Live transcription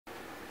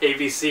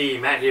AVC,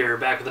 Matt here,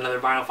 back with another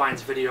Vinyl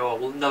Finds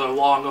video, another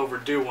long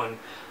overdue one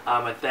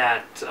at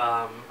that.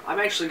 I'm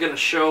actually going to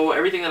show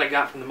everything that I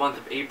got from the month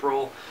of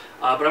April,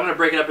 but I'm going to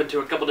break it up into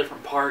a couple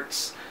different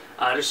parts,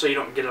 just so you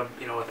don't get a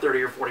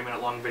 30 or 40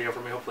 minute long video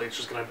from me. Hopefully it's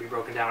just going to be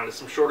broken down into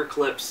some shorter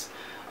clips.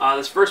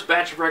 This first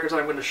batch of records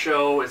I'm going to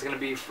show is going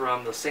to be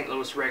from the St.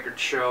 Louis Record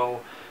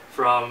Show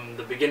from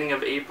the beginning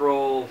of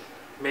April,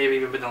 maybe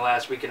even been the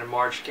last weekend in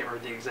March, can't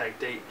remember the exact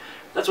date.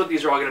 That's what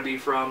these are all going to be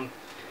from.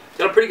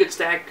 Got a pretty good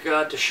stack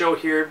to show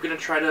here. I'm going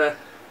to try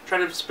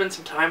to spend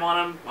some time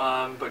on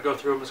them, but go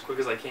through them as quick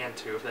as I can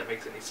too, if that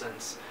makes any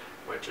sense,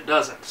 which it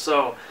doesn't.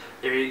 So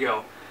there you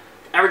go.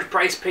 Average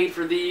price paid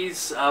for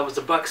these was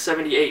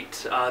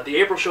 $1.78. The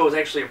April show was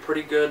actually a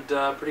pretty good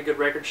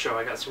record show.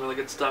 I got some really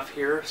good stuff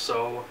here,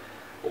 so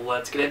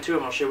let's get into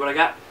them. I'll show you what I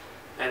got.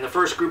 And the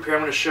first group here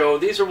I'm going to show,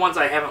 these are ones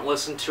I haven't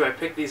listened to. I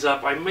picked these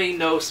up. I may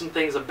know some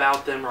things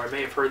about them, or I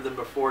may have heard them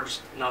before,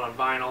 just not on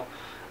vinyl.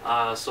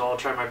 So I'll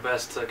try my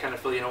best to kind of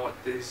fill you know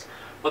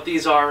what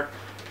these are.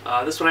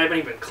 This one I haven't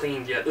even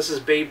cleaned yet. This is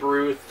Babe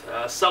Ruth,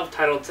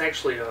 self-titled. It's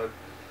actually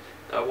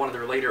one of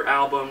their later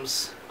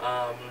albums.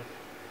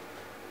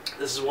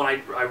 This is one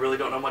I really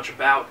don't know much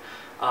about.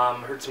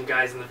 Heard some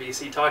guys in the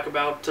VC talk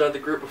about the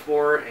group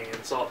before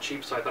and saw it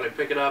cheap, so I thought I'd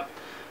pick it up.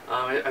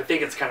 I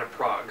think it's kind of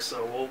prog,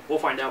 so we'll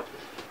find out.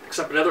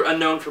 Except another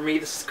unknown for me.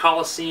 This is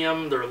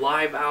Coliseum, their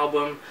live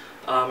album.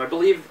 I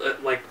believe,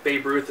 like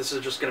Babe Ruth, this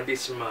is just going to be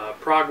some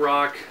prog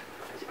rock.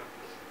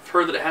 I've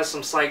heard that it has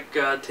some psych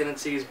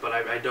tendencies, but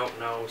I don't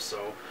know,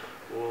 so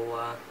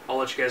I'll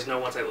let you guys know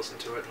once I listen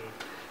to it and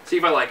see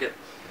if I like it.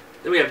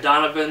 Then we have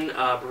Donovan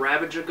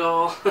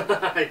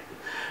Barabajagal.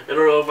 I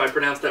don't know if I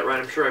pronounced that right.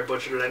 I'm sure I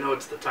butchered it. I know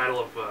it's the title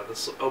of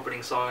this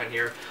opening song in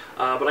here.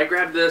 But I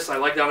grabbed this. I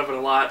like Donovan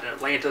a lot.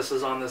 Atlantis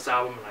is on this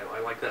album, and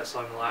I like that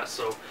song a lot.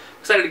 So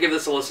excited to give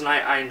this a listen.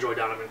 I enjoy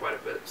Donovan quite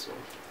a bit. So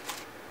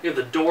we have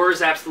The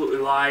Doors, Absolutely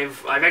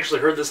Live. I've actually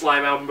heard this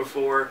live album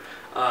before.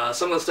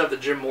 Some of the stuff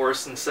that Jim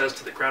Morrison says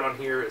to the crowd on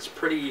here is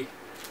pretty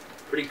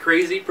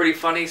crazy, pretty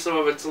funny. Some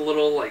of it's a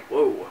little like,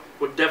 whoa,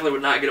 definitely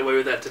would not get away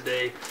with that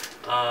today.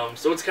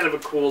 So it's kind of a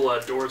cool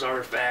Doors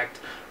artifact.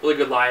 Really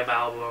good live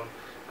album.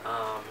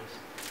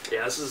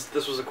 Yeah, this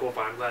was a cool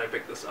find. I'm glad I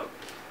picked this up.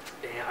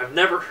 And I've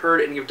never heard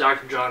any of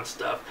Dr. John's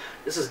stuff.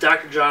 This is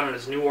Dr. John and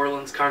his New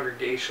Orleans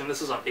congregation.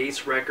 This is on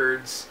Ace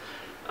Records.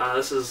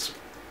 This is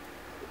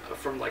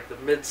from like the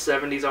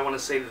mid-70s, I want to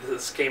say that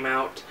this came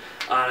out.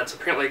 It's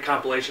apparently a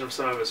compilation of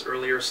some of his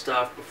earlier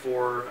stuff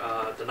before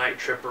The Night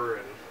Tripper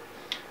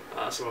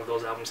and some of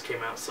those albums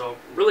came out. So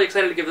really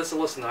excited to give this a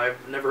listen.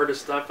 I've never heard his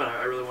stuff, and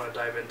I really want to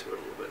dive into it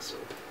a little bit. So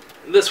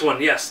this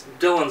one, yes,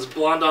 Dylan's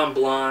Blonde on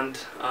Blonde.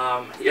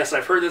 Yes,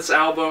 I've heard this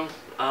album.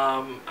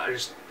 I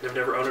just have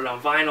never owned it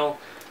on vinyl.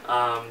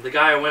 The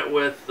guy I went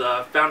with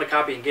found a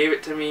copy and gave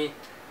it to me,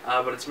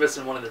 but it's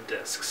missing one of the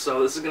discs.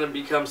 So this is going to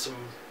become some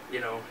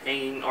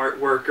hanging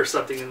artwork or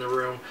something in the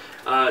room.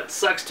 It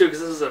sucks too because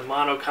this is a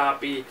mono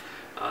copy.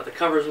 The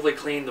cover is really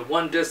clean. The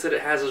one disc that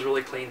it has is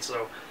really clean,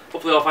 so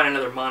hopefully I'll find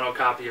another mono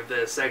copy of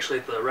this. Actually,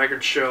 at the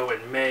record show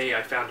in May,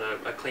 I found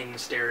a clean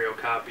stereo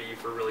copy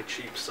for really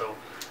cheap, so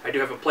I do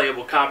have a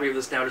playable copy of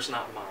this now, just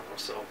not mono,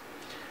 so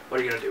what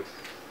are you going to do?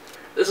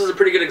 This is a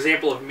pretty good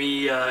example of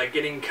me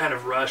getting kind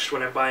of rushed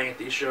when I'm buying at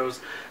these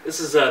shows. This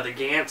is the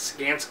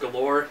Gants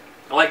Galore.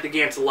 I like the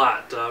Gants a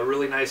lot.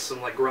 Really nice,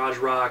 some like garage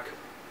rock,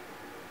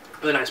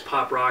 really nice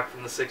pop rock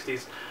from the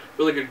 60s.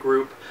 Really good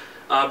group.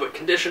 But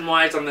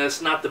condition-wise on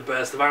this, not the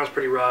best. The vinyl's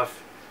pretty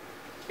rough.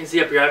 You can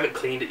see up here, I haven't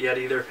cleaned it yet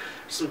either.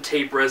 Some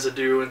tape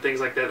residue and things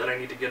like that I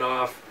need to get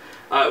off.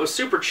 It was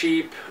super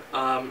cheap.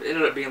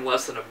 Ended up being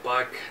less than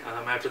 $1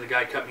 after the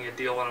guy cut me a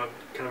deal on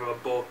a kind of a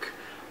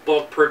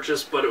bulk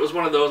purchase. But it was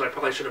one of those I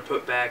probably should have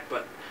put back.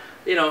 But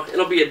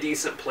it'll be a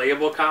decent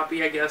playable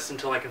copy, I guess,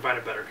 until I can find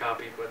a better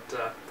copy.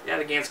 But yeah,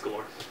 the Gants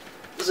Galore.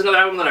 This is another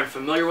album that I'm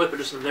familiar with, but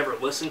just have never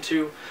listened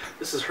to.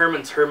 This is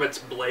Herman's Hermits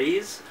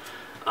Blaze.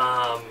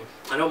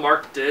 I know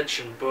Mark Ditch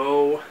and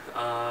Bo,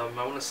 I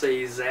want to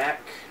say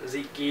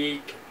Zeke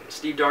Geek,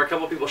 Steve Darr, a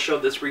couple of people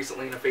showed this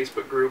recently in a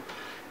Facebook group,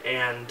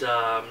 and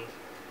yeah,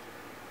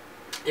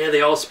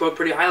 they all spoke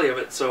pretty highly of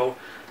it, so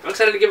I'm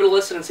excited to give it a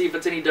listen and see if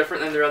it's any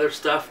different than their other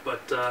stuff,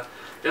 but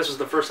this was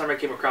the first time I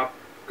came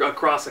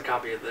across a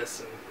copy of this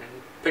and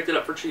picked it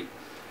up for cheap.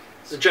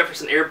 This is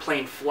Jefferson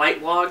Airplane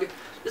Flight Log.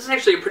 This is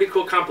actually a pretty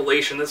cool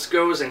compilation. This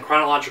goes in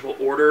chronological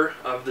order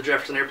of the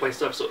Jefferson Airplane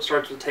stuff, so it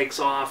starts with Takes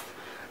Off,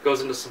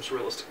 goes into some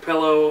Surrealistic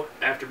Pillow,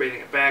 After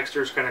Bathing at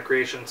Baxter's kind of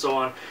creation, and so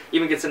on.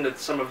 Even gets into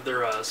some of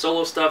their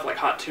solo stuff like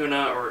Hot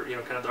Tuna, or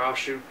kind of their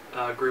offshoot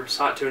groups,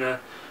 Hot Tuna.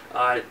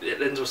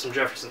 It ends with some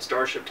Jefferson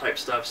Starship type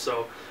stuff.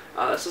 So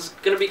this is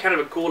going to be kind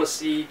of cool to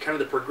see kind of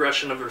the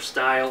progression of their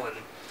style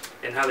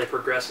and how they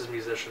progress as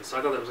musicians. So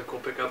I thought that was a cool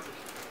pickup.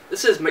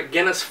 This is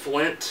McGinnis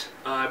Flint.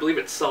 I believe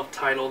it's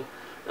self-titled.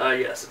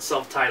 Yes, it's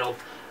self-titled.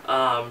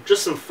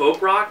 Just some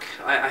folk rock.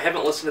 I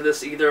haven't listened to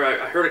this either.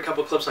 I heard a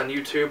couple clips on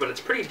YouTube, but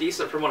it's pretty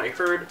decent from what I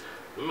heard.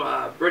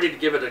 I'm ready to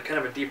give it a kind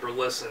of a deeper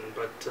listen,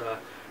 but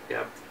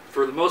yeah,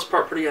 for the most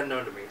part, pretty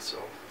unknown to me. So,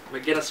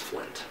 McGinnis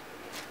Flint.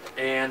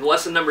 And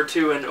lesson number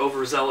 2 in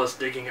overzealous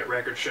digging at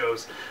record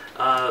shows.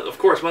 Of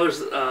course,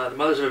 the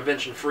Mothers of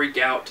Invention Freak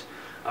Out.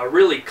 A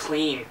really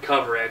clean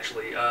cover,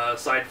 actually,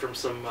 aside from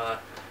some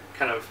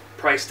kind of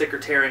price sticker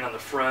tearing on the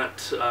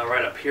front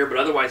right up here, but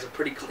otherwise a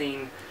pretty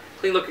clean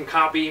looking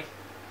copy.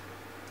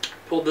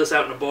 Pulled this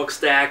out in a bulk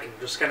stack and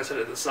just kind of set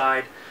it to the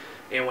side.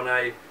 And when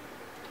I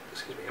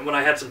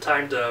had some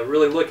time to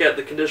really look at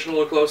the condition a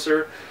little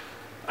closer,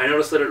 I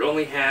noticed that it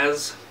only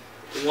has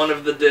one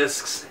of the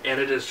discs, and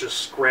it is just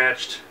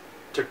scratched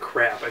to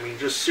crap. I mean,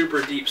 just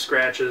super deep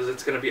scratches.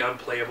 It's going to be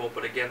unplayable,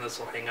 but again, this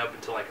will hang up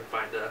until I can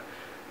find a,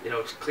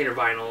 cleaner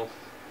vinyl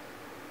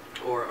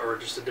or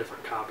just a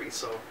different copy.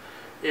 So,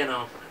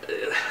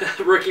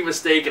 rookie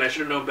mistake, and I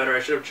should have known better. I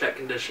should have checked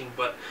condition,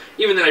 but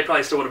even then, I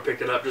probably still would have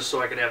picked it up just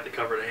so I could have the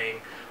cover to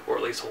hang, or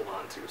at least hold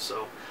on to.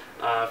 So,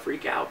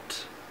 Freak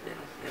Out.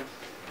 Yeah.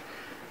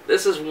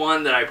 This is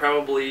one that I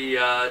probably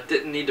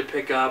didn't need to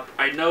pick up.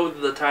 I know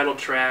the title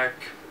track,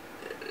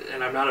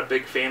 and I'm not a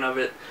big fan of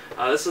it.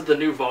 This is the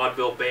new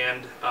vaudeville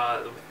band.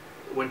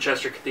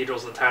 Winchester Cathedral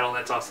is the title, and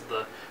that's also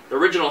the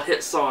original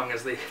hit song,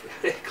 as they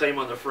claim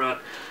on the front.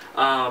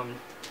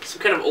 Some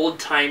kind of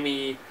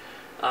old-timey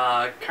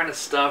kind of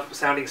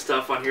sounding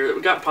stuff on here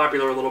that got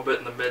popular a little bit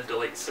in the mid to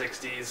late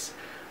 60s.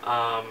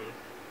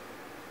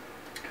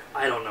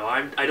 I don't know.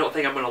 I don't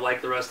think I'm going to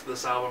like the rest of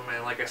this album,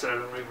 and like I said, I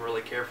don't even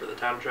really care for the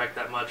title track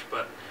that much,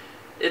 but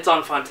it's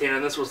on Fontana,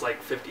 and this was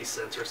like 50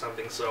 cents or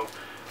something, so,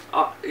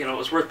 it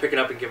was worth picking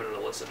up and giving it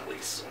a listen at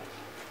least.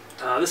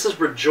 This is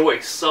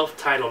Rejoice,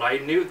 self-titled. I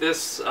knew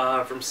this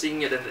from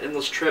seeing it in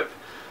Endless Trip.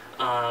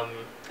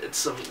 It's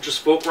some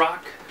just folk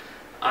rock.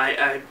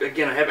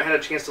 Again, I haven't had a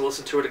chance to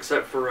listen to it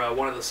except for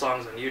one of the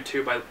songs on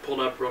YouTube I pulled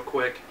up real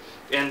quick.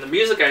 And the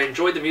music, I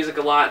enjoyed the music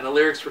a lot, and the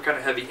lyrics were kind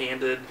of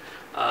heavy-handed,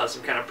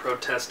 some kind of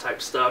protest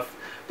type stuff.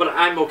 But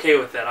I'm okay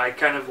with that. I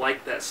kind of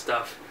like that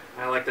stuff.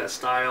 I like that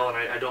style, and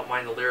I don't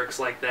mind the lyrics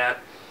like that.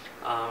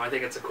 I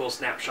think it's a cool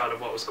snapshot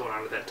of what was going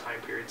on at that time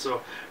period.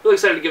 So, really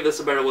excited to give this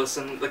a better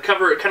listen. The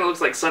cover, it kind of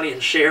looks like Sonny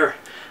and Cher,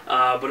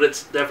 but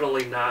it's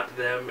definitely not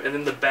them. And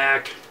then the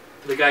back,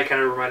 the guy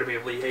kind of reminded me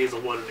of Lee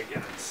Hazelwood, and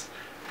again, it's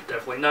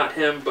definitely not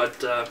him, but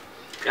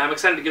yeah, I'm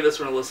excited to give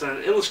this one a listen.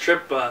 And Endless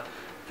Trip,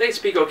 they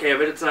speak okay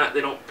of it. It's not, they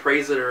don't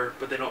praise it,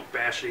 but they don't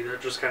bash it either.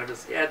 Just kind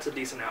of yeah, it's a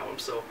decent album,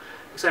 so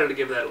excited to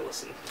give that a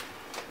listen.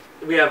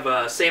 We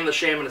have Sam the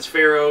Sham and his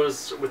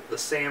Pharaohs with the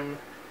Sam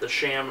the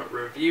Sham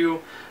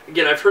review.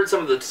 Again, I've heard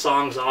some of the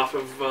songs off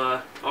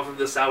of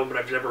this album, but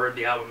I've never heard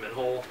the album in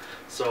whole,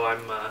 so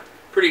I'm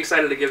pretty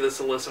excited to give this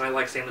a listen. I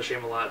like Sam the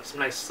Sham a lot. Some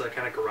nice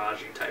kind of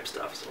garagey type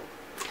stuff. So.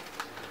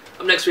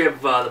 Up next we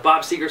have the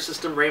Bob Seger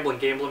System, Ramblin'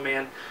 Gamblin'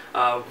 Man.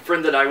 A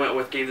friend that I went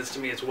with gave this to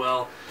me as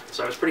well,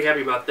 so I was pretty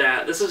happy about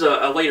that. This is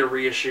a later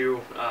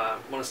reissue, I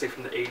want to say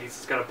from the 80s.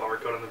 It's got a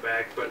barcode on the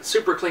back, but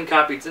super clean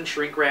copy. It's in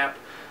shrink wrap.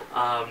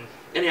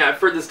 And yeah,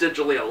 I've heard this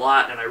digitally a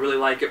lot, and I really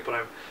like it, but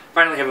I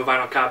finally have a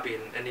vinyl copy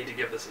and need to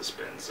give this a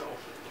spin. So,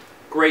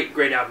 great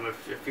album.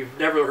 If you've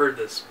never heard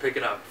this, pick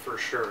it up for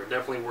sure.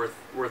 Definitely worth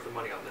the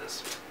money on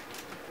this.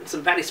 It's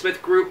some Patti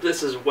Smith group.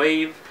 This is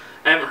Wave.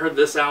 I haven't heard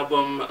this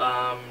album.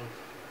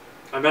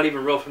 I'm not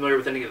even real familiar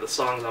with any of the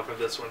songs off of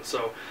this one,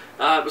 so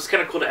it was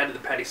kind of cool to add to the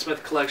Patti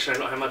Smith collection. I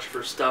don't have much of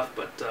her stuff,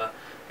 but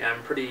yeah,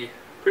 I'm pretty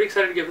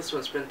excited to give this one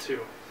a spin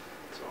too.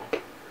 So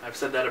I've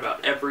said that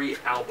about every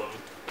album.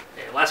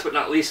 And last but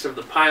not least of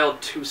the pile,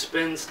 2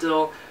 spins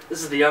still.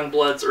 This is the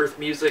Youngbloods, Earth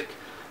Music.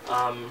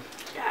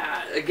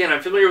 Yeah, again,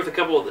 I'm familiar with a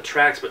couple of the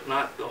tracks, but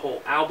not the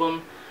whole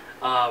album.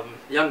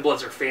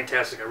 Youngbloods are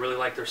fantastic. I really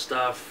like their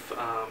stuff,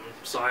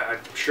 so I'm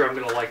sure I'm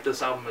going to like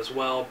this album as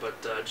well,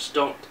 but just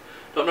don't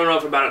know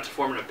enough about it to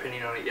form an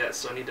opinion on it yet,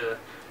 so I need to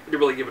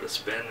really give it a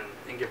spin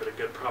and give it a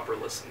good, proper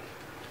listen.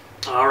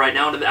 Alright,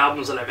 now into the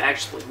albums that I've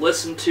actually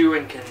listened to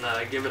and can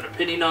give an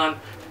opinion on.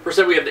 First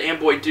up, we have the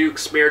Amboy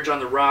Dukes, Marriage on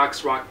the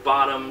Rocks, Rock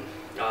Bottom,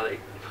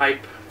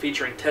 Hype,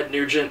 featuring Ted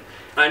Nugent.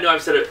 And I know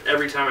I've said it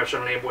every time I've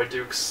shown an Amboy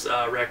Dukes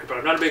record, but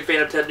I'm not a big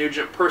fan of Ted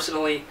Nugent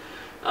personally,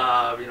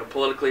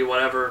 politically,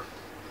 whatever.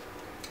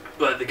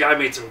 But the guy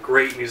made some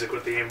great music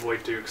with the Amboy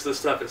Dukes. This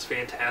stuff is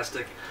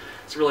fantastic.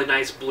 It's really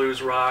nice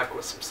blues rock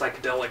with some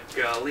psychedelic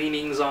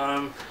leanings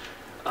on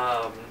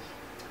them.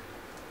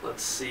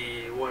 Let's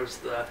see,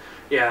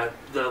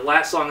 the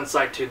last song in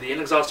side 2, The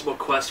Inexhaustible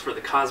Quest for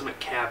the Cosmic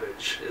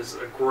Cabbage, is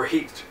a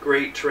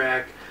great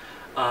track.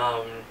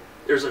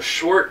 There's a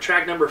short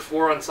track number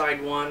 4 on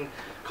side 1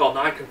 called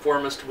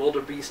Nonconformist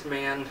Wildebeest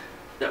Man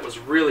that was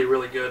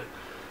really good.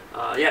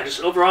 Yeah,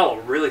 just overall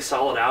a really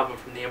solid album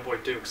from the Amboy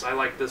Dukes. I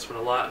like this one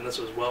a lot, and this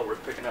was well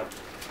worth picking up.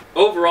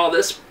 Overall,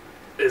 this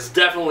is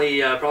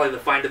definitely probably the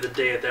find of the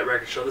day at that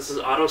record show. This is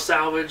Auto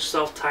Salvage,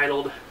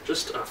 self-titled,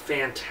 just a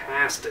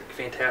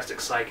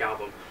fantastic psych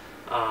album.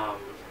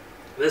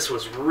 This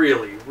was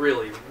really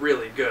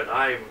good.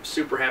 I'm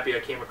super happy I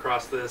came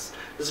across this.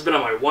 This has been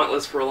on my want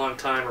list for a long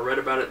time. I read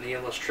about it in the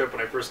Endless Trip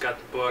when I first got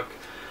the book,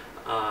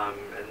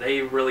 and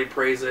they really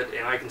praise it,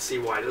 and I can see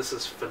why. This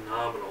is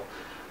phenomenal.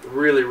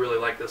 Really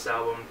like this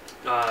album.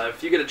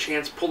 If you get a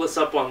chance, pull this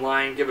up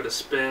online, give it a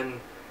spin.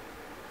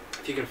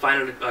 If you can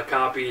find a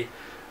copy,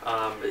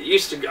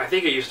 I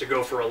think it used to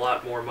go for a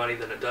lot more money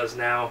than it does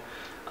now,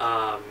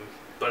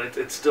 but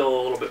it's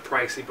still a little bit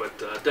pricey, but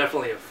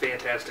definitely a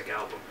fantastic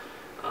album.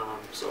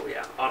 So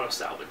yeah, Auto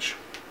Salvage.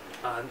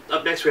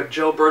 Up next we have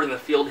Joe Bird and the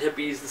Field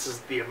Hippies. This is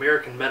the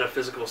American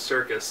Metaphysical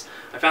Circus.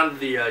 I found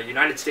the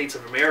United States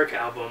of America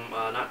album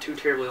not too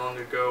terribly long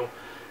ago,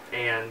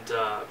 and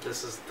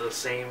this is the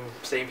same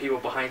people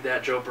behind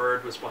that. Joe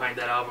Bird was behind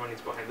that album, and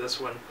he's behind this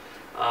one.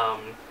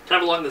 Kind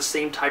of along the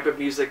same type of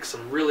music,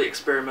 some really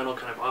experimental,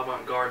 kind of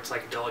avant-garde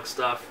psychedelic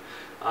stuff,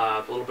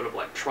 a little bit of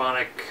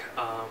electronic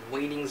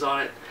leanings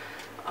on it.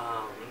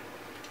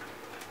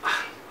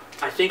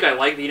 I think I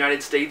like the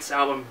United States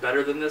album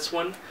better than this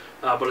one,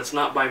 but it's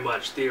not by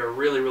much. They are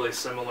really, really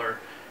similar,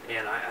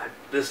 and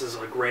this is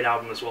a great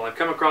album as well. I've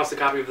come across a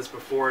copy of this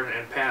before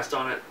and passed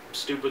on it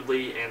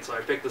stupidly, and so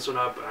I picked this one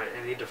up. I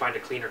need to find a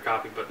cleaner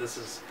copy, but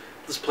this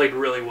played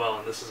really well,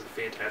 and this is a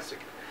fantastic,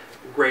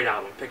 great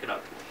album. Pick it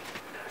up.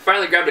 I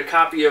finally grabbed a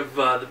copy of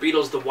the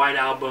Beatles' The White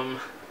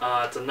Album.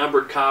 It's a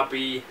numbered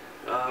copy.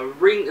 A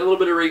little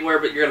bit of ring wear,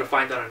 but you're going to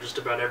find that on just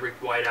about every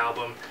White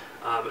Album.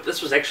 But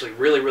this was actually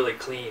really, really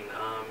clean.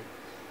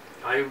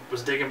 I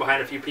was digging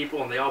behind a few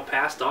people, and they all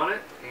passed on it,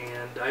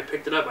 and I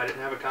picked it up. I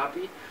didn't have a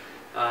copy.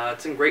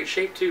 It's in great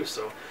shape, too,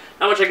 so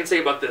not much I can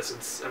say about this.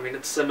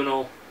 It's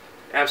seminal,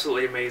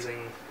 absolutely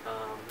amazing.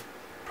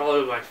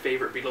 Probably my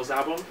favorite Beatles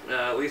album,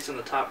 at least in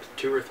the top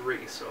 2 or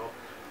 3, so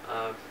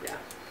yeah.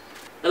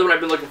 Another one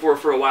I've been looking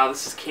for a while,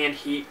 this is Canned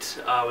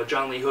Heat with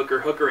John Lee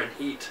Hooker and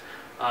Heat.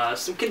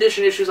 Some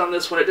condition issues on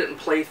this one. It didn't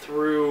play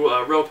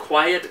through real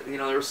quiet. You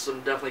know, there was some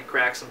definitely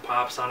cracks and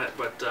pops on it,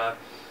 but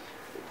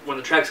when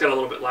the tracks got a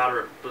little bit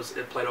louder,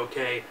 it played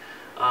okay.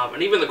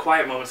 And even the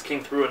quiet moments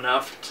came through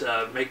enough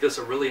to make this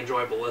a really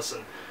enjoyable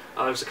listen.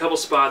 There's a couple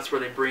spots where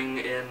they bring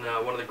in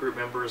one of the group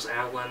members,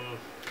 Alan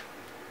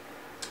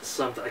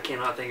something. I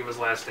cannot think of his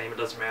last name. It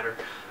doesn't matter.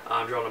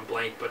 I'm drawing a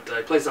blank, but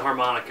he plays the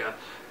harmonica.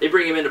 They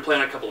bring him in to play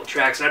on a couple of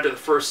tracks, and after the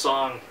first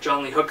song,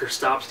 John Lee Hooker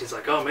stops, and he's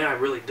like, "Oh man, I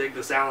really dig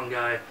this Alan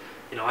guy.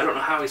 You know, I don't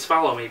know how he's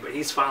following me, but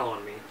he's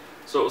following me."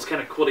 So it was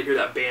kind of cool to hear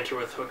that banter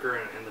with Hooker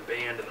and the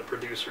band and the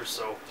producers.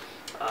 So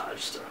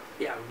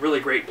yeah, really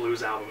great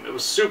blues album. It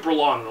was super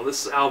long though.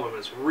 This album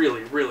is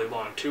really, really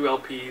long. 2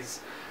 LPs.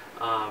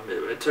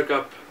 It took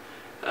up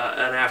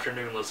an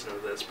afternoon listening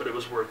to this, but it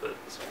was worth it.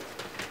 So.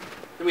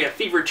 Then we have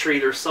Fever Tree,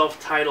 their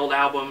self-titled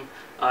album,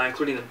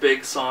 including the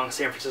big song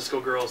San Francisco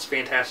Girls,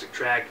 fantastic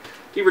track.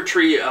 Fever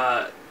Tree,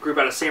 group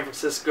out of San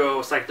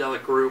Francisco,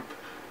 psychedelic group,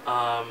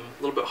 a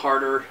little bit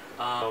harder,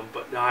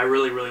 but no, I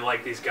really, really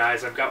like these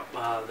guys. I've got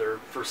their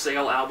For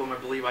Sale album, I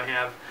believe I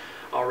have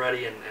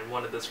already, and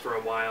wanted this for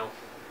a while.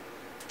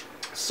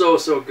 So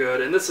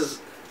good. And this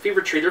is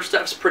Fever Tree. Their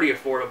stuff's pretty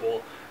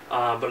affordable,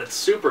 but it's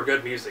super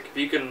good music. If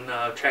you can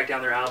track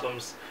down their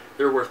albums,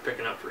 they're worth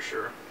picking up for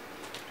sure.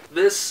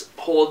 This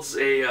holds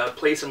a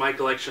place in my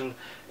collection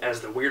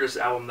as the weirdest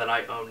album that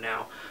I own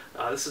now.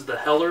 This is the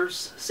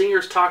Hellers,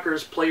 Singers,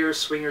 Talkers, Players,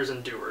 Swingers,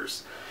 and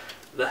Doers.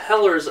 The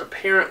Hellers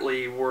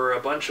apparently were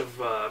a bunch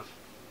of,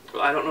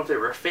 I don't know if they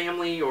were a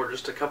family or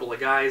just a couple of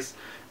guys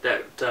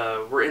that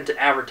were into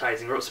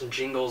advertising, wrote some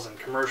jingles and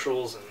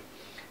commercials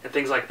and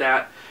things like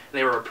that. And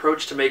they were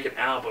approached to make an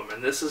album,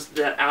 and this is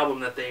that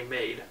album that they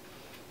made.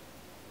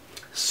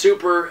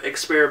 Super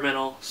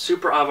experimental,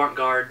 super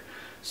avant-garde,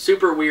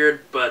 super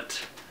weird,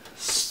 but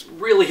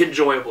really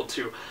enjoyable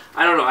too.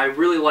 I don't know, I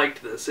really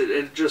liked this.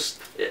 It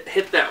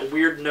hit that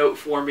weird note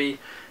for me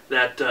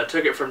that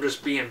took it from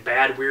just being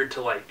bad weird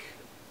to like,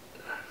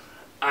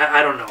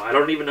 I don't know, I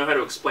don't even know how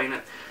to explain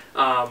it.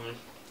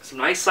 Some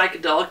nice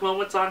psychedelic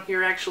moments on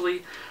here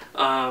actually,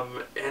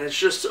 and it's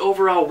just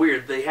overall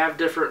weird. They have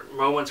different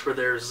moments where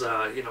there's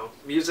you know,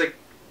 music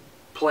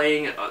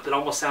playing that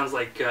almost sounds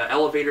like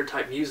elevator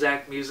type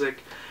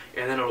music,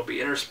 and then it'll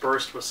be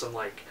interspersed with some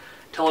like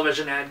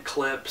television ad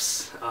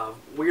clips,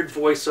 weird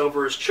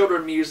voiceovers,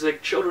 children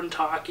music, children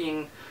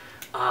talking.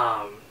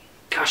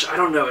 Gosh, I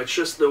don't know, it's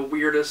just the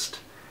weirdest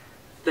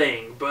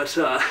thing, but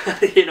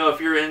you know, if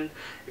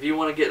you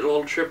want to get a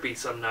little trippy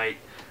some night,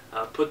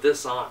 put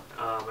this on.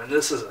 And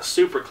this is a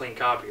super clean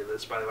copy of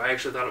this, by the way. I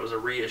actually thought it was a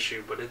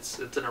reissue, but it's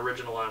an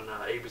original on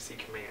ABC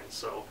Command.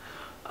 So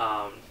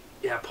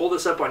yeah, pull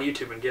this up on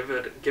YouTube and give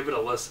it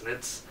a listen.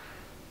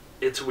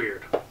 It's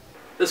weird.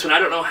 This one, I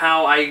don't know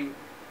how I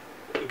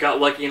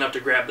got lucky enough to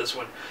grab this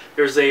one.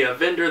 There's a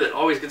vendor that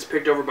always gets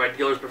picked over by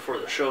dealers before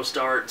the show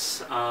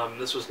starts.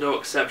 This was no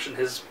exception.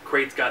 His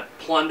crates got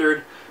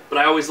plundered, but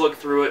I always look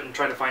through it and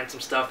try to find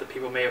some stuff that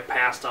people may have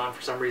passed on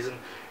for some reason,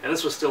 and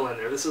this was still in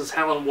there. This is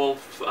Howlin'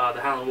 Wolf,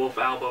 the Howlin' Wolf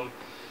album.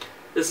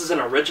 This is an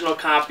original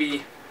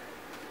copy.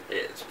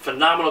 It's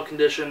phenomenal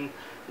condition,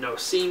 no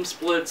seam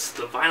splits,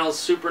 the vinyl's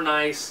super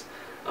nice,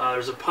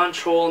 there's a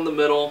punch hole in the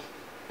middle,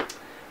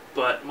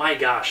 but my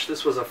gosh,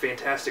 this was a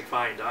fantastic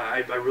find. I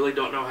really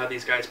don't know how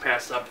these guys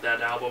passed up that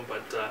album,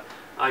 but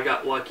I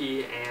got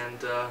lucky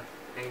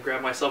and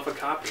grabbed myself a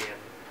copy, and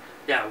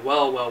yeah,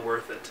 well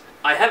worth it.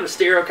 I have a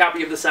stereo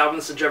copy of this album.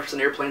 This is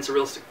Jefferson Airplane,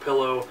 Surrealistic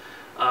Pillow,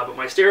 but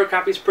my stereo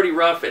copy is pretty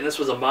rough, and this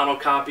was a mono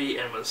copy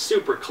and was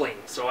super clean,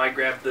 so I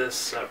grabbed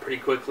this pretty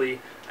quickly.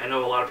 I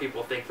know a lot of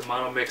people think the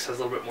mono mix has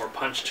a little bit more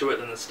punch to it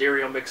than the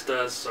stereo mix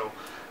does, so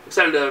I'm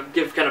excited to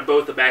give kind of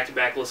both a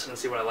back-to-back listen and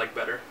see what I like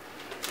better.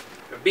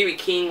 B.B.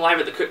 King, live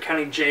at the Cook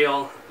County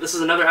Jail. This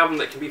is another album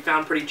that can be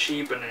found pretty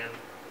cheap, and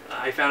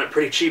I found it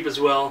pretty cheap as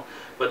well.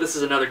 But this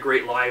is another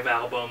great live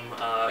album,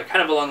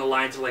 kind of along the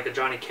lines of like a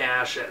Johnny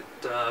Cash at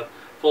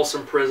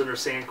Folsom Prison or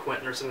San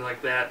Quentin or something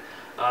like that.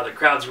 The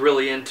crowd's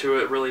really into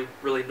it,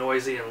 really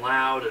noisy and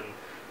loud, and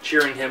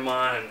cheering him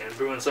on and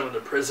booing some of the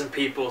prison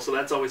people, so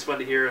that's always fun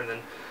to hear. And then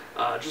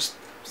just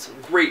some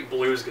great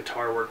blues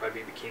guitar work by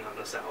B.B. King on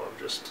this album.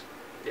 Just,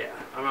 yeah,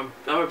 I'm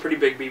a pretty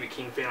big B.B.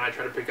 King fan. I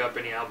try to pick up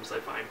any albums I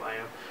find by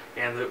him,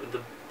 and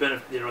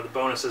the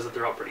bonus is that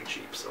they're all pretty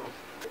cheap. So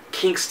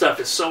King stuff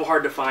is so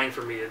hard to find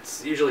for me.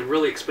 It's usually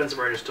really expensive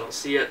or I just don't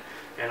see it,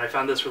 and I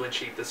found this really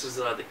cheap. This is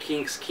the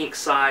Kinks Kink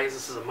Size.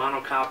 This is a mono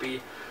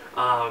copy.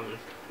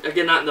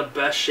 Again, not in the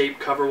best shape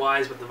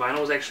cover-wise, but the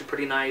vinyl was actually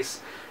pretty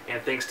nice.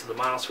 And thanks to the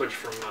mono switch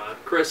from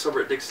Chris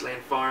over at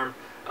Dixieland Farm,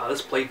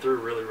 this played through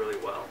really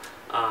well.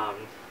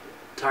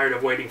 Tired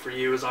of Waiting for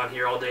You is on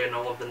here all day and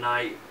all of the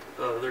night.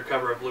 Their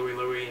cover of Louie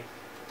Louie.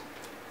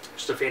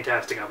 Just a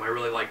fantastic album. I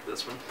really like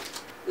this one.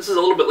 This is a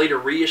little bit later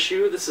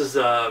reissue. This is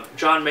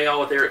John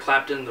Mayall with Eric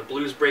Clapton, the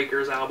Blues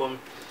Breakers album.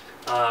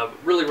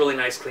 Really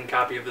nice clean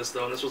copy of this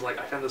though. And this was like,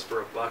 I found this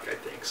for $1, I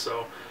think.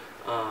 So,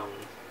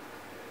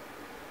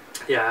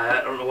 yeah,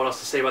 I don't know what else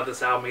to say about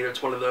this album either.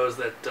 It's one of those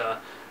that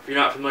if you're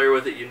not familiar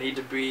with it, you need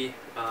to be.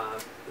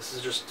 This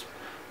is just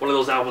one of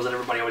those albums that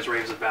everybody always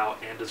raves about,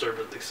 and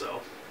deservedly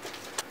so.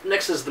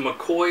 Next is the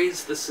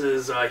McCoys. This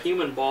is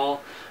Human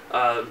Ball,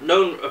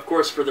 known, of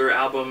course, for their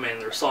album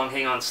and their song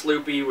Hang On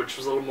Sloopy, which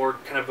was a little more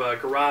kind of a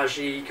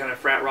garagey, kind of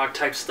frat rock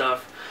type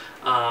stuff.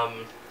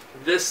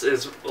 This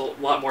is a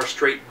lot more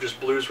straight, just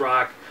blues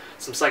rock,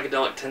 some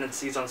psychedelic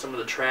tendencies on some of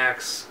the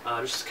tracks.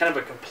 Just kind of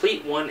a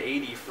complete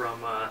 180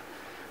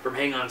 from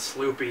Hang On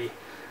Sloopy.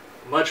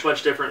 Much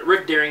different.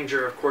 Rick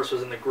Derringer, of course,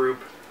 was in the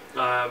group.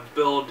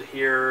 Billed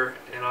here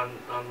and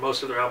on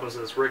most of their albums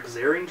as Rick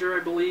Zeringer,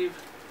 I believe.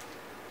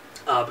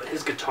 But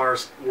his guitar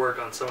work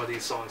on some of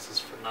these songs is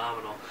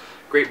phenomenal.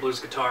 Great blues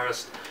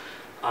guitarist.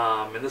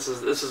 And this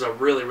is a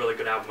really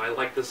good album. I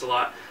like this a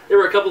lot. There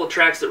were a couple of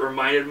tracks that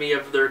reminded me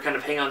of their kind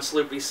of Hang On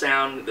Sloopy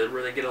sound that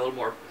really get a little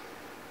more,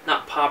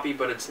 not poppy,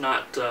 but it's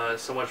not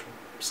so much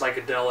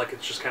psychedelic.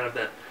 It's just kind of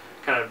that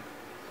kind of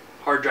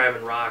hard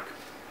driving rock.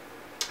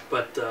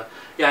 But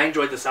yeah, I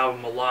enjoyed this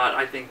album a lot.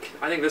 I think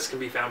this can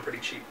be found pretty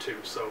cheap too.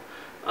 So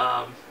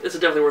it's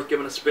definitely worth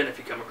giving a spin if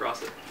you come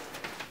across it.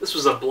 This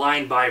was a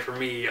blind buy for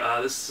me.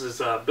 This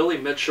is Billy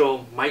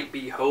Mitchell, Might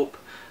Be Hope.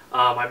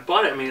 I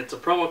bought it. I mean, it's a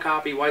promo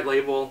copy, white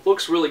label.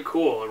 Looks really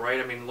cool, right?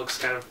 I mean, it looks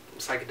kind of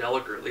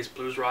psychedelic or at least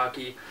blues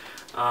rocky.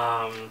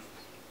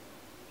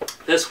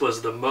 This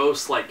was the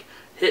most like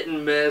hit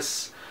and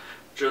miss,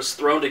 just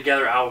thrown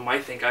together album I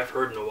think I've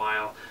heard in a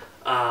while.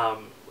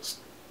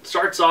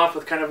 Starts off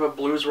with kind of a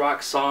blues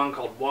rock song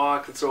called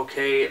Walk, that's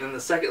okay, and then the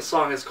second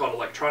song is called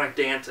Electronic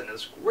Dance and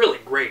is really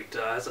great.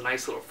 Has a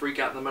nice little freak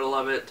out in the middle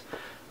of it,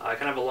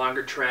 kind of a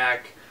longer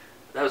track.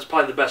 That was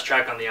probably the best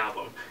track on the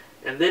album.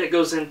 And then it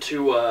goes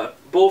into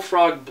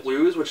Bullfrog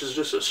Blues, which is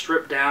just a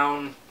stripped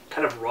down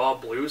kind of raw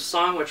blues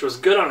song, which was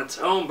good on its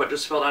own, but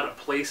just felt out of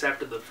place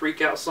after the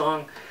freak out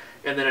song.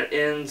 And then it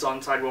ends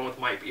on side one with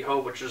Might Be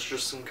Hope, which is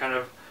just some kind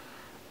of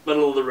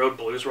middle of the road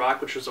blues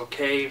rock, which was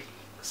okay.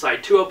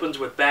 Side 2 opens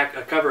with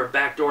a cover of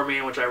Backdoor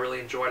Man, which I really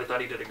enjoyed. I thought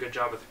he did a good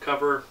job with the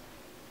cover.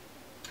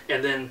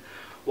 And then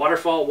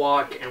Waterfall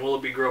Walk and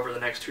Willoughby Grove are the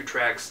next two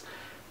tracks.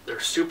 They're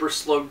super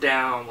slowed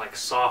down, like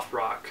soft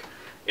rock.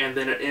 And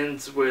then it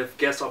ends with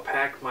Guess I'll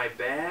Pack My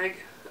Bag,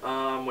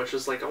 which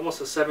is like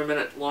almost a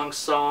 7-minute long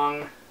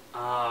song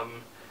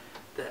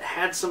that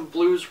had some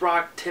blues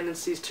rock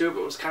tendencies to it,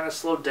 but was kind of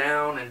slowed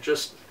down and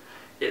just,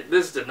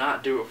 this did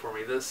not do it for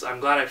me.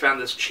 I'm glad I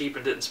found this cheap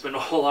and didn't spend a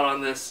whole lot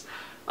on this.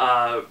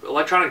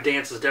 Electronic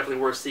Dance is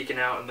definitely worth seeking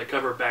out, and the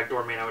cover of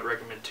Backdoor Man I would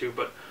recommend too,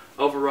 but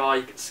overall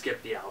you could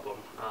skip the album.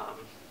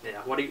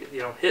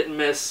 Yeah, hit and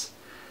miss,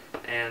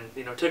 and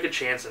took a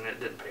chance and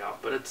it didn't pay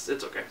off, but it's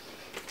okay.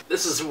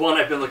 This is one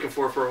I've been looking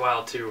for a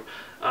while too.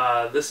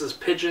 This is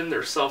Pigeon,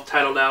 their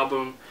self-titled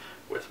album,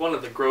 with one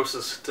of the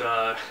grossest,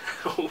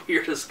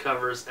 weirdest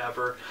covers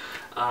ever.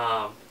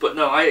 But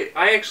no, I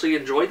actually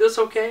enjoyed this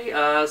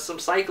okay. Some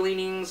psych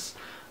leanings,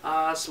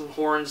 some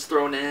horns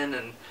thrown in,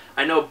 and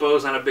I know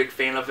Bo's not a big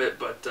fan of it,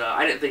 but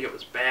I didn't think it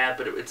was bad,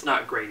 but it's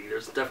not great either.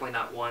 It's definitely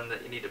not one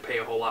that you need to pay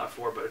a whole lot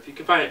for, but if you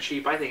can find it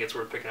cheap, I think it's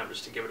worth picking up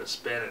just to give it a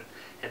spin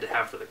and to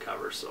have for the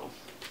cover. So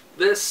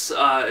this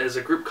is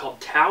a group called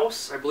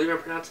Taos. I believe I'm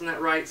pronouncing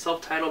that right.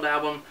 Self-titled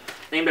album,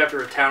 named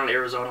after a town in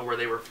Arizona where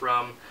they were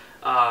from.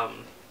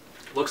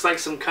 Looks like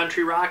some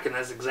country rock, and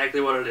that's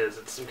exactly what it is.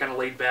 It's some kind of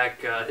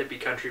laid-back hippie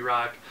country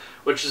rock,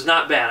 which is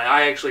not bad.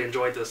 I actually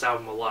enjoyed this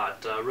album a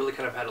lot. Really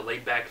kind of had a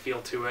laid-back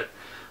feel to it.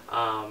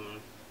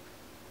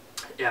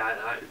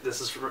 Yeah, this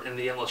is in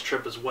The Endless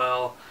Trip as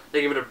well.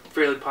 They give it a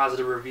fairly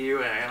positive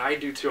review, and I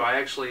do too. I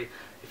actually,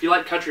 if you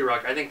like country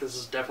rock, I think this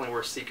is definitely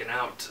worth seeking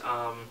out.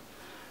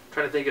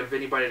 Trying to think of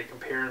anybody to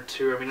compare it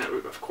to. I mean,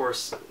 of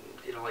course,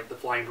 you know, like the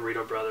Flying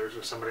Burrito Brothers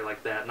or somebody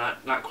like that.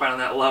 Not quite on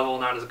that level,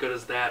 not as good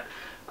as that,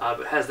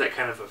 but has that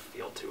kind of a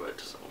feel to it.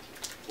 So,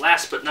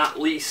 last but not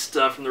least,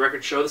 from the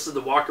record show, this is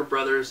the Walker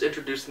Brothers,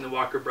 introducing the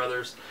Walker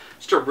Brothers.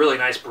 Just a really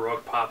nice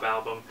Baroque pop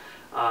album.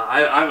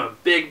 I'm a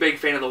big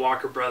fan of the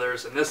Walker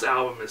Brothers, and this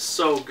album is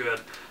so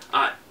good.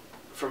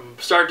 From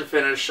start to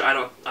finish, I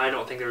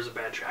don't think there's a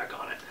bad track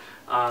on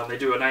it. They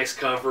do a nice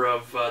cover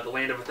of The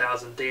Land of a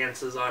Thousand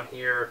Dances on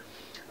here.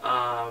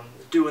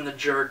 Doing the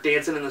Jerk,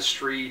 Dancing in the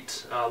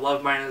Street,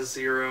 Love Minus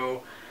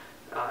Zero,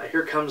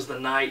 Here Comes the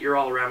Night, You're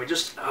All Around Me.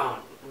 Just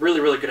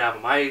really good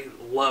album. I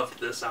loved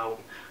this album.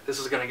 This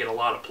is going to get a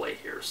lot of play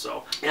here.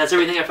 So yeah, that's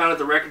everything I found at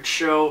the record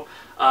show.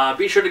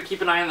 Be sure to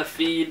keep an eye on the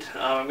feed.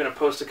 I'm going to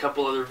post a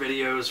couple other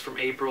videos from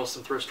April,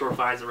 some thrift store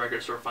finds and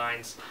record store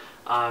finds.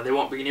 They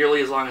won't be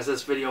nearly as long as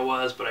this video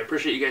was, but I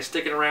appreciate you guys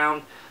sticking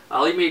around.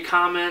 Leave me a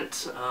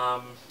comment.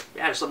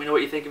 Yeah, just let me know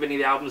what you think of any of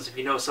the albums. If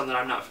you know some that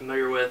I'm not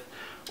familiar with,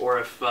 or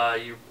if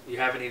you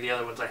have any of the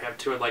other ones I have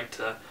too, I'd like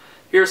to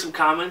hear some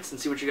comments and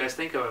see what you guys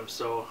think of them.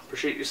 So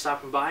appreciate you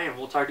stopping by, and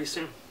we'll talk to you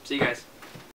soon. See you guys.